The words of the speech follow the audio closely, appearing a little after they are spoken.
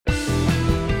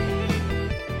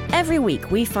Every week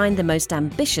we find the most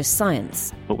ambitious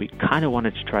science, What we kind of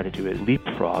wanted to try to do is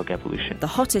leapfrog evolution. the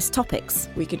hottest topics,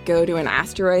 We could go to an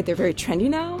asteroid. They're very trendy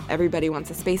now. Everybody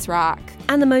wants a space rock.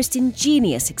 and the most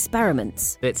ingenious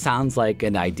experiments. It sounds like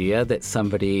an idea that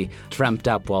somebody dreamt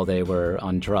up while they were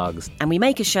on drugs. And we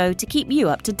make a show to keep you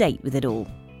up to date with it all.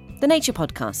 The Nature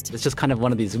Podcast. It's just kind of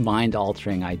one of these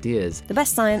mind-altering ideas. The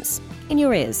best science in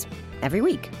your ears every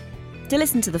week. To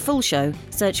listen to the full show,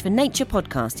 search for Nature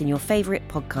Podcast in your favourite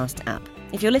podcast app.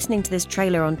 If you're listening to this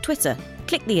trailer on Twitter,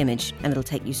 click the image and it'll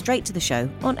take you straight to the show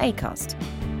on Acast.